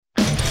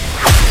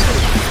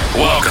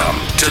Welcome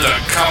to the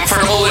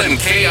Comfortable in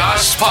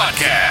Chaos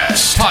Podcast.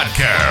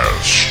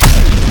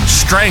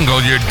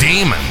 Strangle your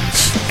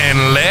demons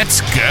and let's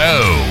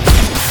go.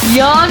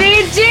 Y'all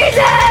need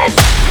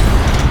Jesus!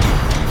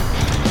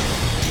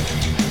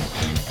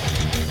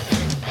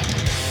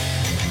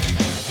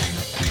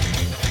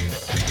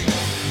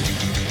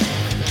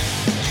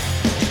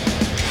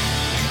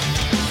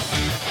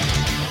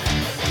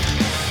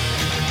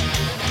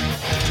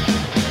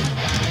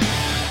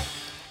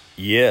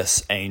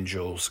 Yes,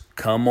 angels,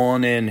 come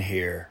on in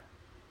here.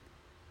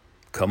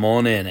 Come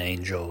on in,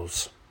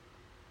 angels.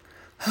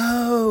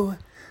 Oh,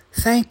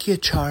 thank you,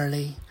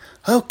 Charlie.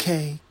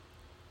 Okay,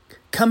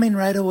 coming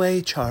right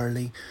away,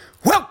 Charlie.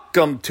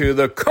 Welcome to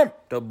the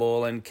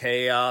Comfortable in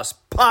Chaos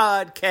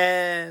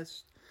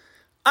Podcast.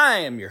 I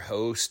am your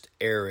host,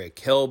 Eric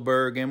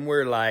Hellberg, and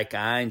we're like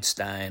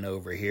Einstein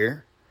over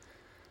here.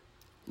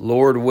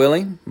 Lord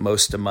willing,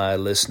 most of my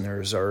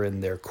listeners are in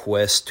their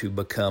quest to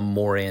become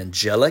more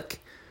angelic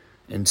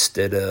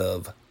instead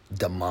of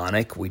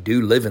demonic. We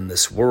do live in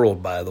this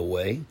world, by the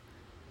way.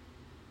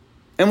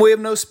 And we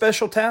have no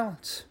special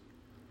talents.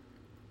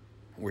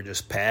 We're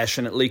just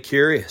passionately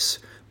curious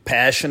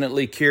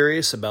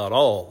about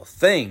all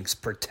things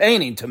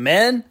pertaining to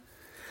men.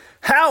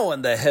 How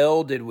in the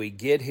hell did we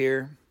get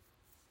here?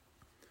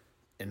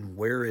 And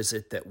where is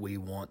it that we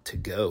want to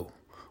go?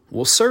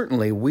 Well,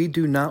 certainly we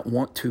do not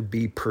want to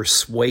be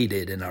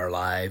persuaded in our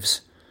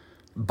lives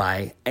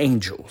by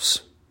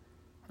angels,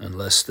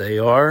 unless they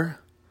are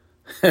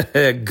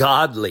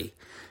godly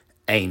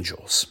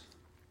angels.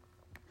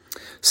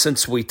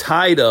 Since we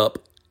tied up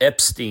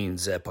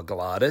Epstein's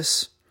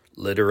epiglottis,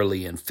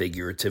 literally and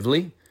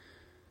figuratively,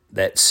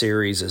 that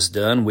series is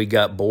done. We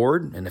got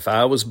bored, and if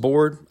I was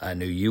bored, I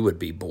knew you would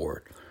be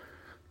bored.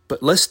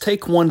 But let's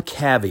take one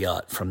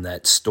caveat from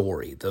that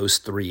story, those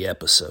 3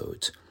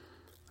 episodes,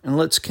 and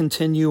let's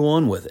continue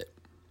on with it.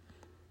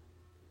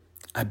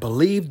 I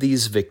believe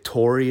these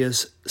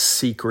Victoria's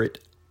Secrets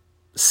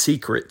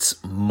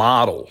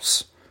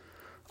models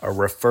are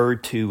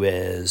referred to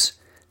as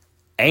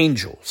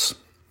angels.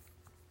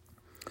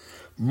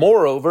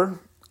 Moreover,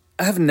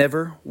 I've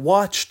never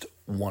watched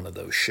one of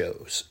those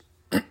shows.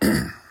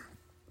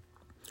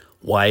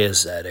 Why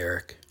is that,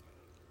 Eric?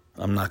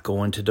 I'm not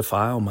going to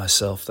defile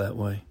myself that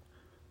way.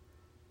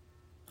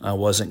 I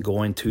wasn't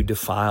going to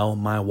defile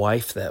my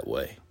wife that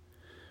way.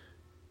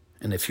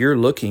 And if you're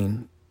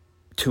looking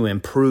to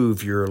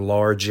improve your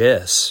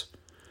largesse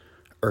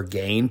or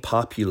gain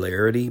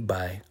popularity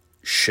by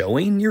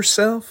showing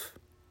yourself,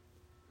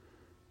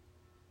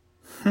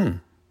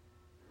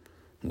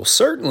 well,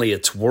 certainly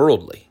it's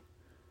worldly.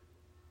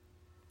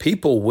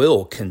 People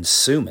will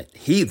consume it.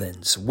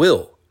 Heathens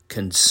will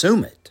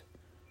consume it.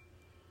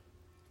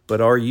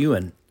 But are you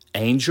an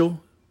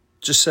angel,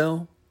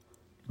 Giselle?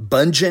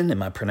 Bungeon,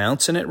 am I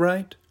pronouncing it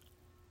right?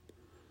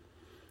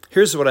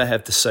 Here's what I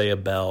have to say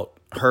about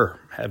her.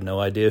 I have no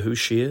idea who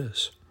she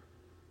is.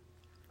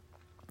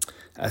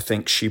 I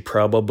think she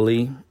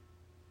probably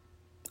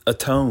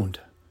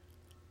atoned,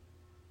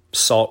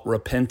 sought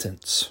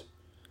repentance,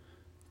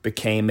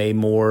 became a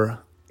more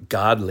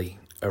godly,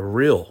 a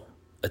real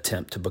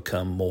attempt to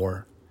become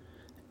more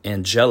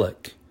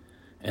angelic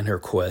in her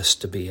quest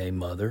to be a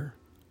mother,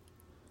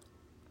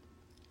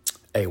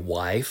 a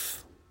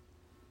wife,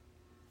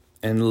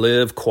 and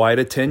live quite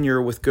a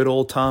tenure with good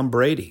old Tom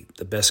Brady,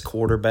 the best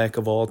quarterback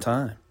of all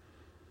time.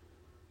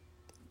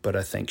 But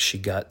I think she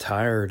got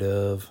tired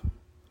of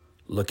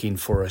looking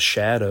for a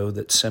shadow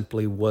that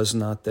simply was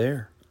not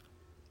there.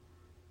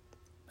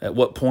 At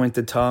what point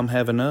did Tom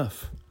have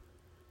enough?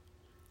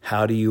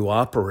 How do you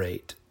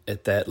operate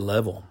at that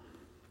level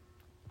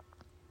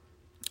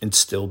and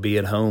still be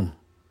at home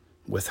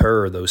with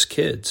her or those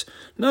kids?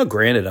 Now,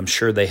 granted, I'm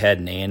sure they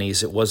had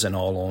nannies. It wasn't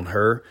all on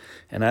her.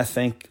 And I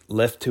think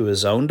left to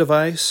his own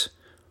device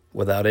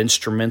without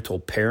instrumental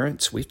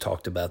parents, we've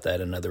talked about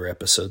that in other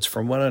episodes.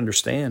 From what I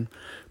understand,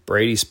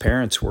 Brady's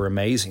parents were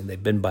amazing.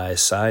 They've been by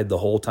his side the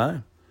whole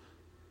time.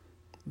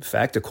 In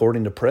fact,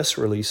 according to press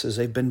releases,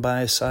 they've been by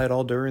his side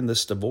all during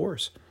this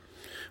divorce.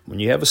 When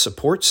you have a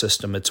support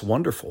system, it's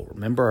wonderful.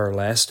 Remember our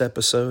last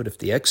episode? If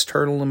the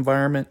external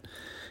environment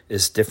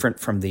is different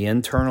from the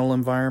internal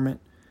environment,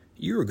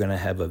 you're going to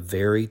have a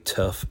very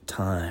tough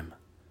time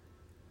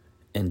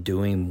in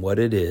doing what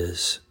it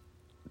is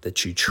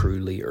that you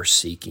truly are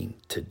seeking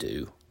to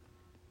do.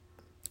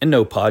 And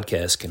no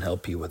podcast can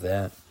help you with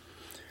that.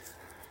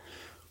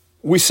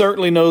 We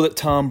certainly know that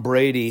Tom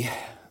Brady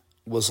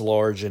was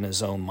large in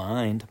his own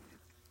mind,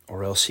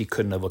 or else he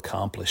couldn't have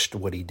accomplished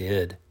what he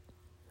did.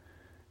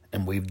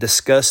 And we've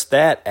discussed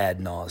that ad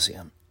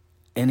nauseum.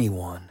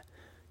 Anyone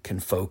can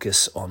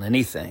focus on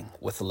anything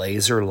with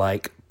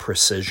laser-like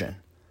precision.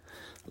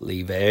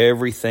 Leave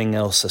everything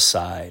else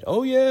aside.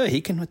 Oh yeah,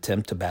 he can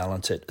attempt to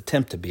balance it,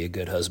 attempt to be a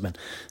good husband,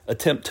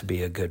 attempt to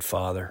be a good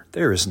father.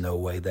 There is no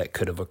way that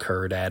could have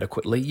occurred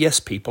adequately. Yes,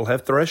 people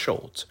have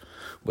thresholds.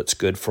 What's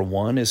good for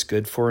one is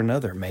good for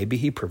another. Maybe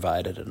he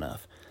provided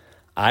enough.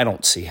 I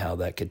don't see how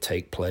that could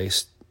take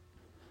place.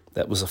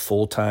 That was a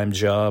full-time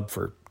job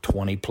for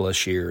 20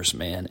 plus years,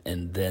 man,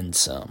 and then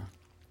some.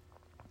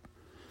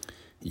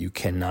 You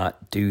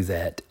cannot do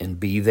that and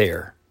be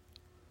there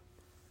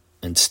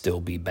and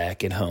still be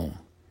back at home.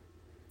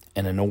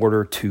 And in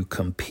order to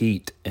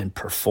compete and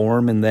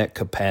perform in that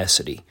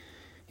capacity,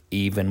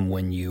 even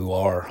when you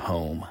are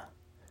home,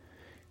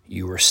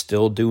 you are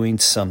still doing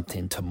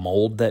something to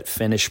mold that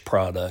finished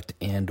product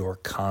and or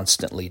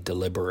constantly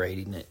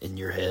deliberating it in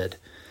your head.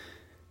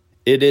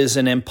 It is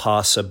an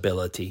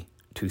impossibility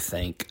to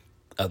think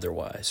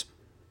otherwise.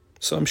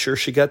 So I'm sure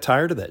she got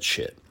tired of that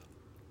shit.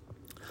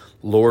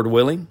 Lord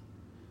willing,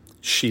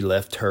 she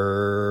left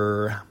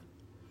her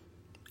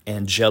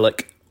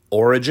angelic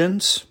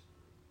origins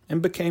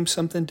and became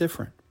something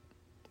different.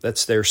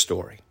 That's their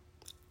story.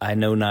 I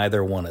know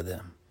neither one of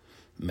them.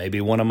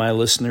 Maybe one of my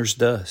listeners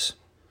does.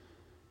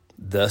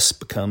 Thus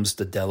becomes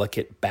the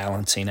delicate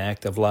balancing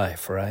act of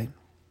life, right?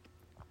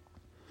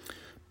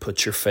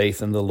 Put your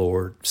faith in the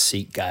Lord.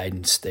 Seek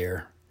guidance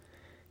there.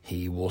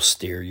 He will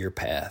steer your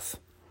path.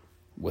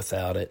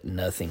 Without it,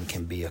 nothing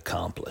can be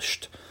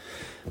accomplished.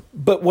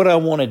 But what I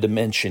wanted to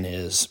mention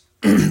is,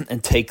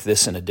 and take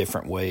this in a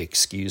different way,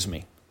 excuse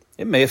me,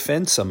 it may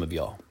offend some of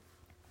y'all.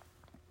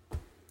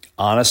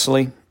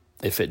 Honestly,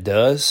 if it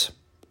does,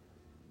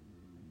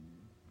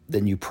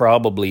 then you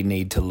probably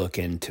need to look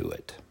into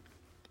it.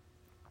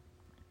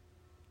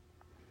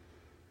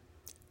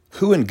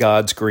 Who in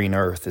God's green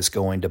earth is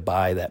going to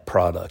buy that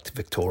product,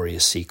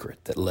 Victoria's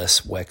Secret, that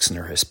Les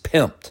Wexner has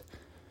pimped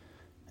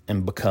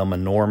and become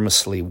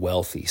enormously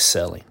wealthy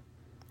selling,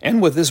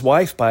 and with his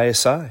wife by his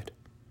side?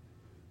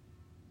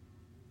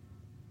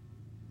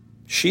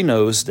 She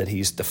knows that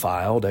he's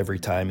defiled every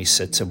time he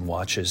sits and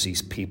watches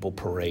these people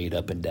parade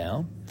up and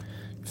down.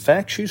 In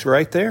fact, she's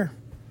right there.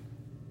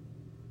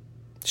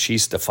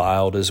 She's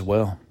defiled as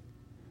well.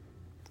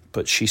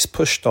 But she's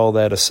pushed all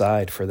that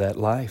aside for that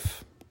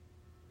life.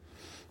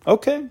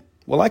 Okay,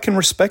 well, I can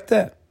respect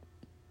that.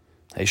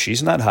 Hey,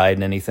 she's not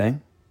hiding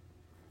anything.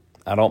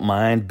 I don't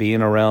mind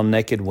being around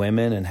naked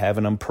women and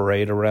having them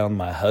parade around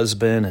my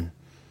husband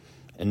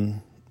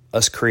and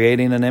us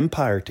creating an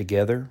empire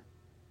together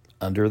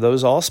under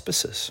those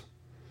auspices.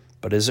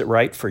 But is it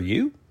right for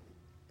you?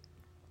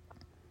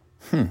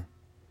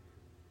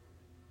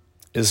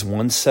 Is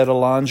one set of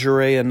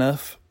lingerie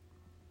enough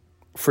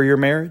for your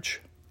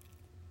marriage?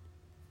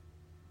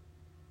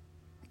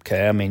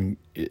 Okay, I mean,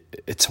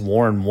 it's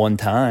worn one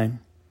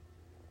time.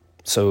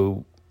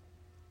 So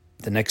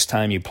the next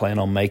time you plan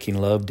on making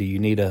love, do you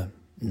need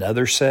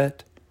another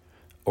set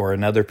or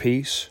another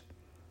piece?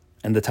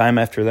 And the time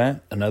after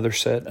that, another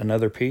set,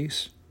 another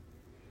piece?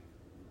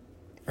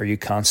 Are you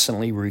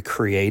constantly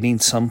recreating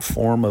some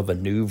form of a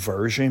new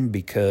version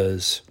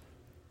because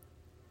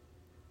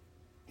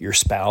your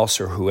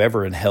spouse or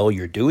whoever in hell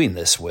you're doing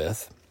this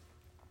with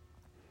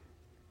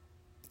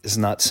is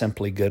not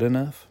simply good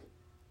enough?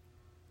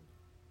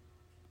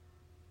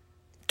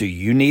 Do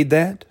you need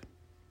that?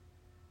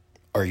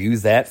 Are you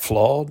that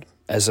flawed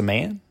as a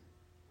man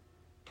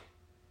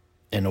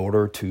in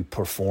order to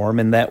perform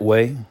in that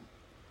way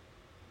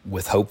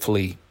with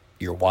hopefully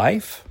your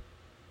wife?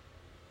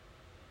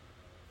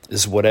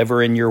 Is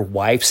whatever in your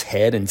wife's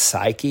head and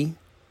psyche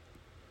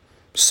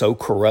so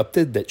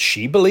corrupted that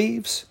she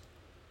believes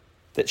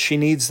that she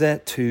needs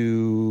that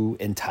to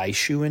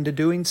entice you into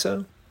doing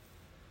so?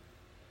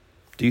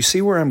 Do you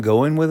see where I'm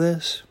going with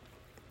this?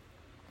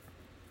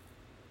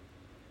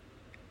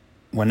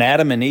 When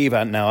Adam and Eve,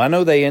 now I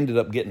know they ended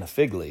up getting a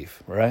fig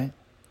leaf, right?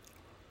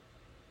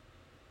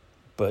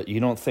 But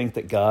you don't think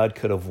that God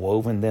could have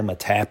woven them a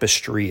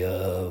tapestry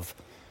of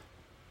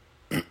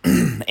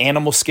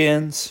animal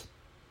skins,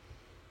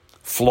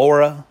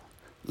 flora,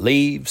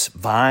 leaves,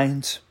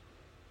 vines,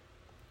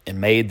 and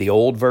made the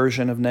old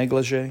version of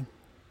negligee?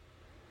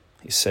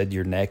 He said,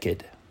 you're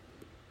naked.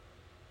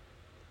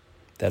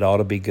 That ought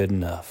to be good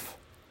enough.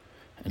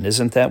 And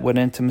isn't that what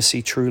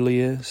intimacy truly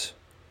is?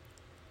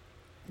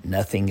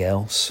 Nothing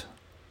else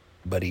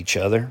but each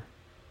other.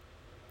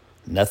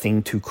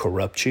 Nothing to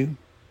corrupt you.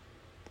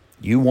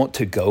 You want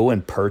to go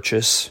and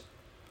purchase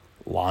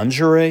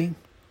lingerie,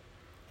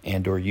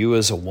 and or you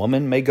as a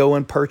woman may go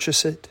and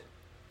purchase it,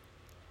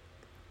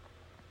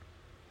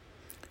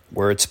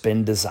 where it's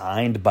been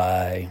designed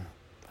by,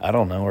 I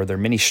don't know, are there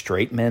many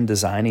straight men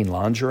designing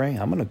lingerie?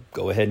 I'm going to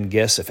go ahead and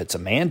guess if it's a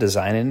man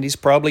designing it, he's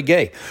probably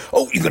gay.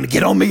 Oh, you're going to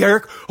get on me,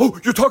 Eric? Oh,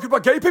 you're talking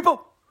about gay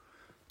people?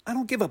 I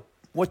don't give a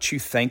what you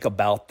think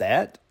about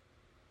that.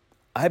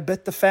 I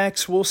bet the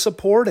facts will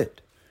support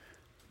it.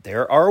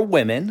 There are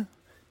women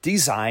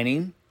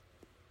designing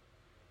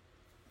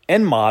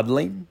and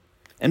modeling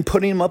and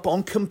putting them up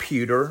on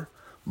computer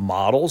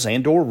models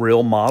and or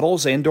real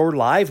models and or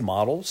live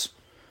models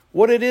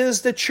what it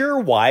is that your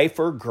wife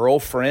or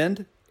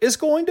girlfriend is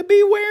going to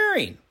be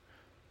wearing.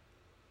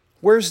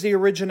 Where's the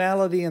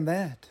originality in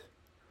that?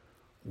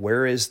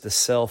 Where is the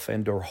self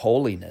and or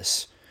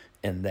holiness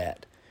in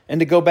that? And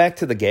to go back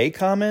to the gay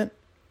comment,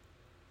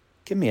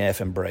 give me an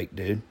effing break,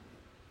 dude.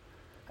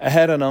 I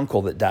had an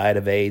uncle that died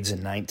of AIDS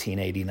in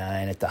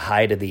 1989 at the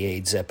height of the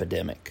AIDS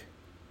epidemic.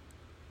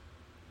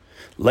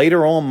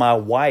 Later on, my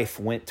wife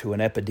went to an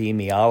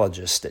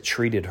epidemiologist that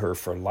treated her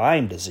for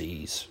Lyme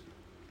disease.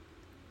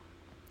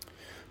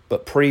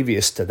 but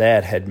previous to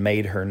that had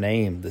made her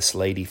name this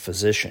lady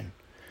physician,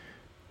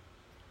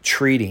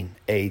 treating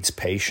AIDS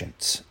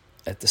patients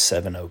at the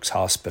Seven Oaks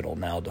Hospital,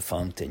 now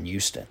defunct, in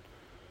Houston.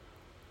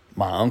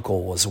 My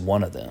uncle was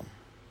one of them.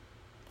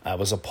 I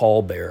was a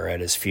pallbearer at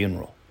his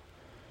funeral.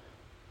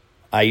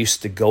 I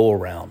used to go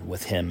around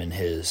with him and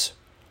his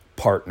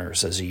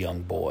partners as a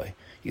young boy.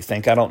 You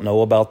think I don't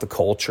know about the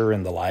culture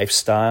and the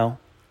lifestyle?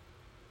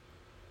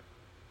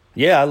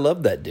 Yeah, I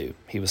loved that dude.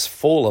 He was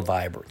full of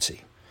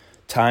vibrancy.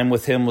 Time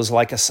with him was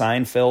like a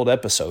Seinfeld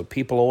episode.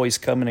 People always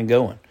coming and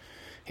going.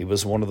 He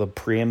was one of the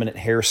preeminent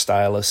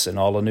hairstylists in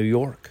all of New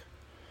York.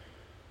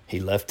 He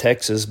left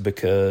Texas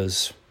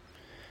because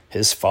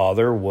his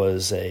father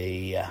was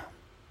a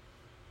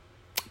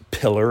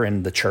pillar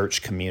in the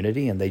church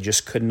community, and they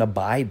just couldn't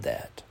abide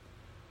that.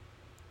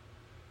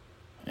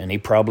 And he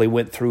probably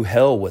went through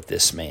hell with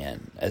this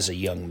man as a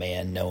young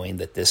man, knowing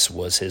that this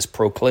was his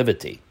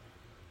proclivity.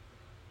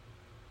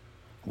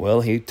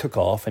 Well, he took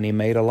off and he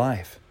made a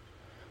life.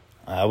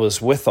 I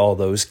was with all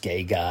those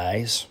gay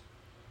guys,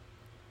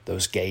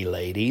 those gay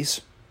ladies.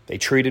 They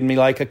treated me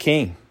like a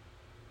king.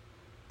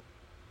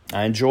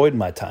 I enjoyed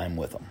my time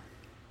with them.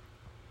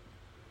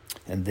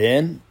 And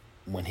then,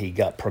 when he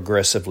got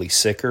progressively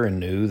sicker and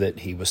knew that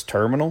he was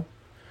terminal,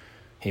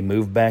 he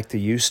moved back to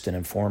Houston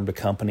and formed a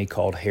company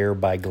called Hair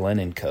by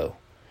Glenn & Co. In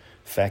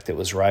fact, it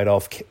was right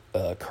off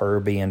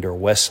Kirby under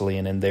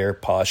Wesleyan in their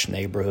posh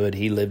neighborhood.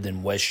 He lived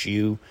in West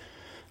U.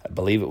 I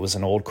believe it was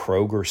an old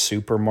Kroger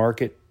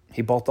supermarket.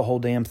 He bought the whole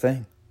damn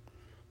thing.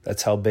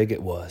 That's how big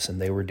it was.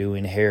 And they were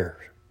doing hair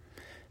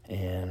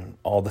and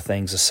all the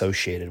things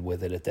associated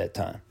with it at that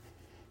time.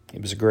 He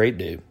was a great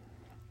dude.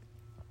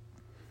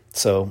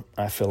 So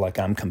I feel like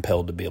I'm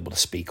compelled to be able to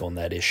speak on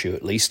that issue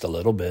at least a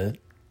little bit.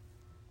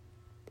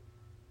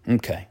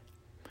 Okay.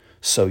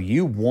 So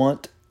you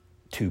want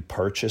to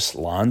purchase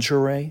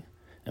lingerie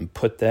and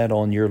put that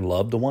on your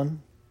loved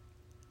one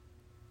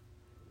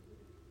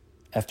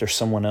after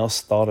someone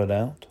else thought it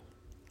out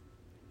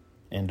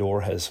and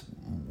or has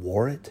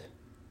wore it?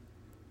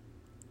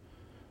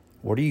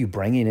 What are you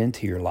bringing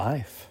into your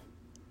life?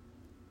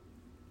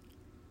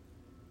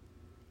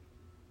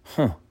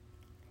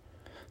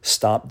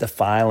 Stop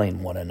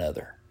defiling one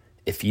another.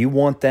 If you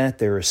want that,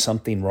 there is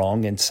something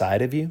wrong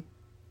inside of you.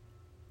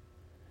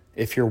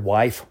 If your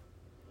wife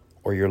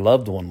or your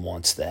loved one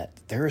wants that,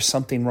 there is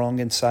something wrong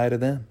inside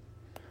of them.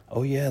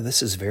 Oh yeah,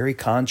 this is very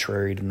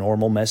contrary to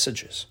normal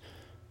messages.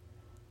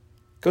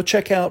 Go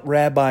check out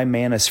Rabbi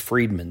Manis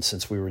Friedman,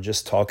 since we were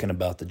just talking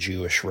about the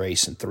Jewish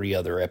race in 3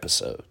 other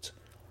episodes.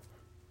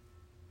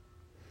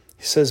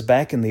 He says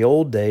back in the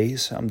old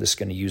days, I'm just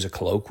going to use a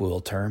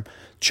colloquial term,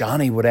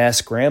 Johnny would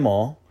ask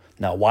Grandma.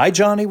 Now, why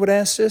Johnny would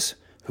ask this?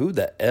 Who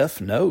the F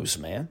knows,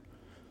 man?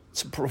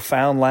 It's a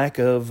profound lack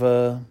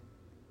of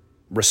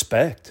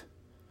respect.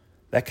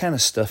 That kind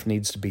of stuff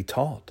needs to be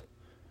taught.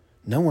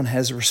 No one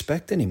has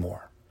respect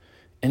anymore.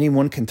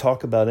 Anyone can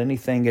talk about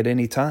anything at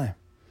any time.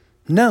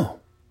 No.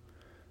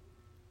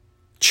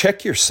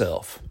 Check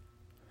yourself.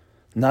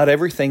 Not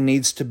everything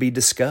needs to be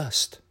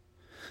discussed.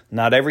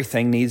 Not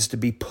everything needs to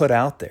be put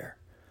out there.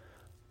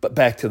 But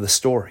back to the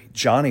story.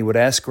 Johnny would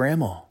ask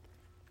Grandma,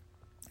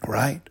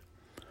 right?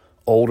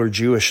 Older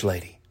Jewish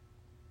lady.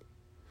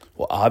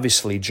 Well,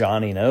 obviously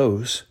Johnny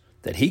knows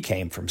that he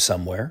came from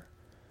somewhere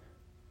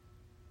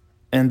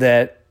and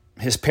that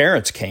his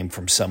parents came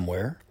from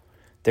somewhere.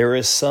 There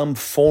is some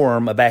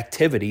form of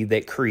activity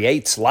that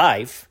creates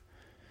life.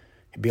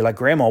 He'd be like,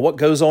 Grandma, what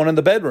goes on in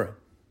the bedroom?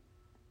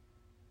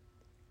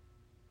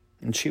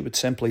 And she would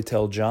simply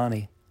tell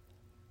Johnny,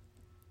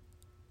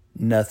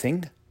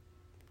 nothing.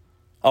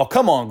 Oh,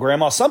 come on,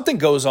 Grandma. Something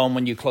goes on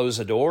when you close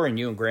the door and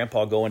you and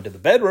Grandpa go into the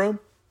bedroom.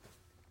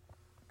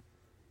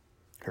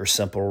 Her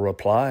simple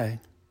reply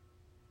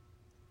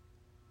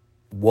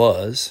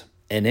was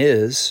and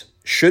is,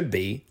 should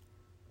be,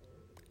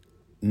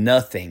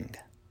 nothing.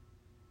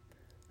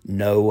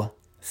 No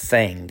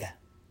thing.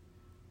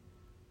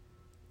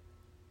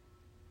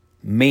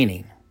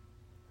 Meaning,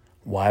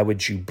 why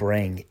would you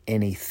bring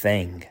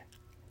anything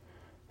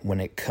when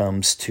it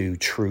comes to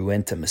true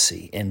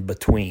intimacy in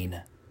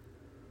between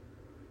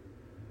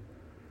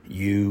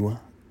you,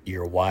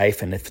 your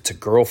wife, and if it's a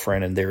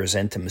girlfriend and there is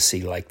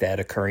intimacy like that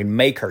occurring,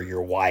 make her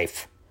your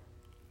wife.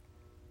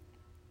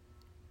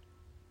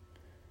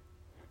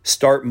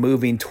 Start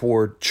moving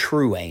toward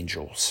true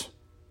angels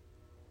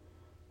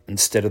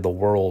instead of the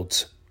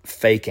world's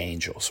fake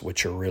angels,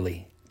 which are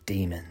really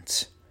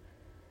demons.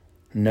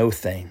 No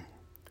thing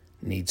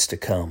needs to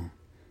come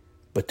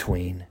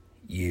between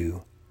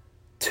you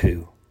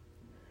two.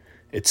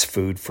 It's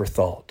food for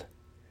thought.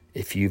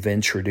 If you've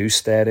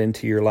introduced that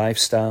into your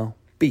lifestyle,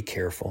 be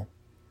careful.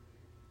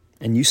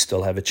 And you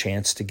still have a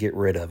chance to get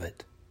rid of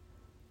it.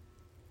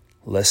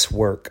 Let's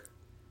work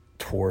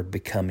toward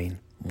becoming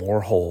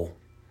more whole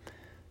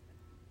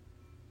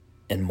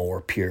and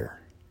more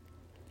pure.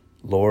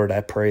 Lord,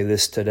 I pray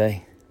this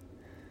today,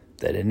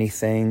 that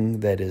anything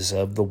that is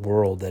of the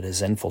world that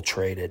has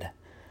infiltrated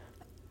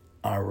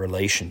our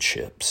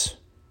relationships,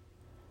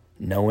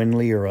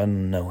 knowingly or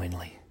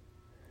unknowingly,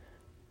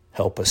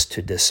 Help us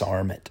to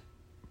disarm it,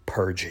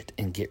 purge it,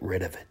 and get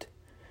rid of it.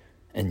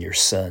 In your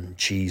Son,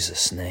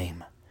 Jesus'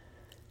 name.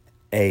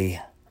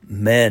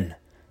 Amen.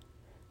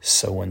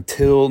 So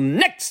until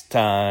next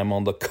time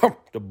on the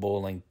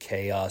Comfortable in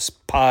Chaos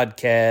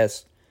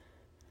podcast,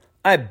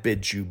 I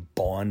bid you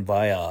bon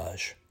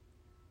voyage,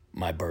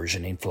 my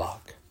burgeoning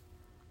flock.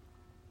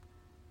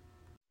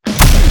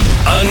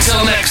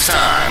 Until next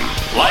time,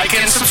 like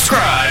and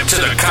subscribe to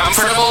the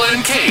Comfortable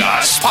in Chaos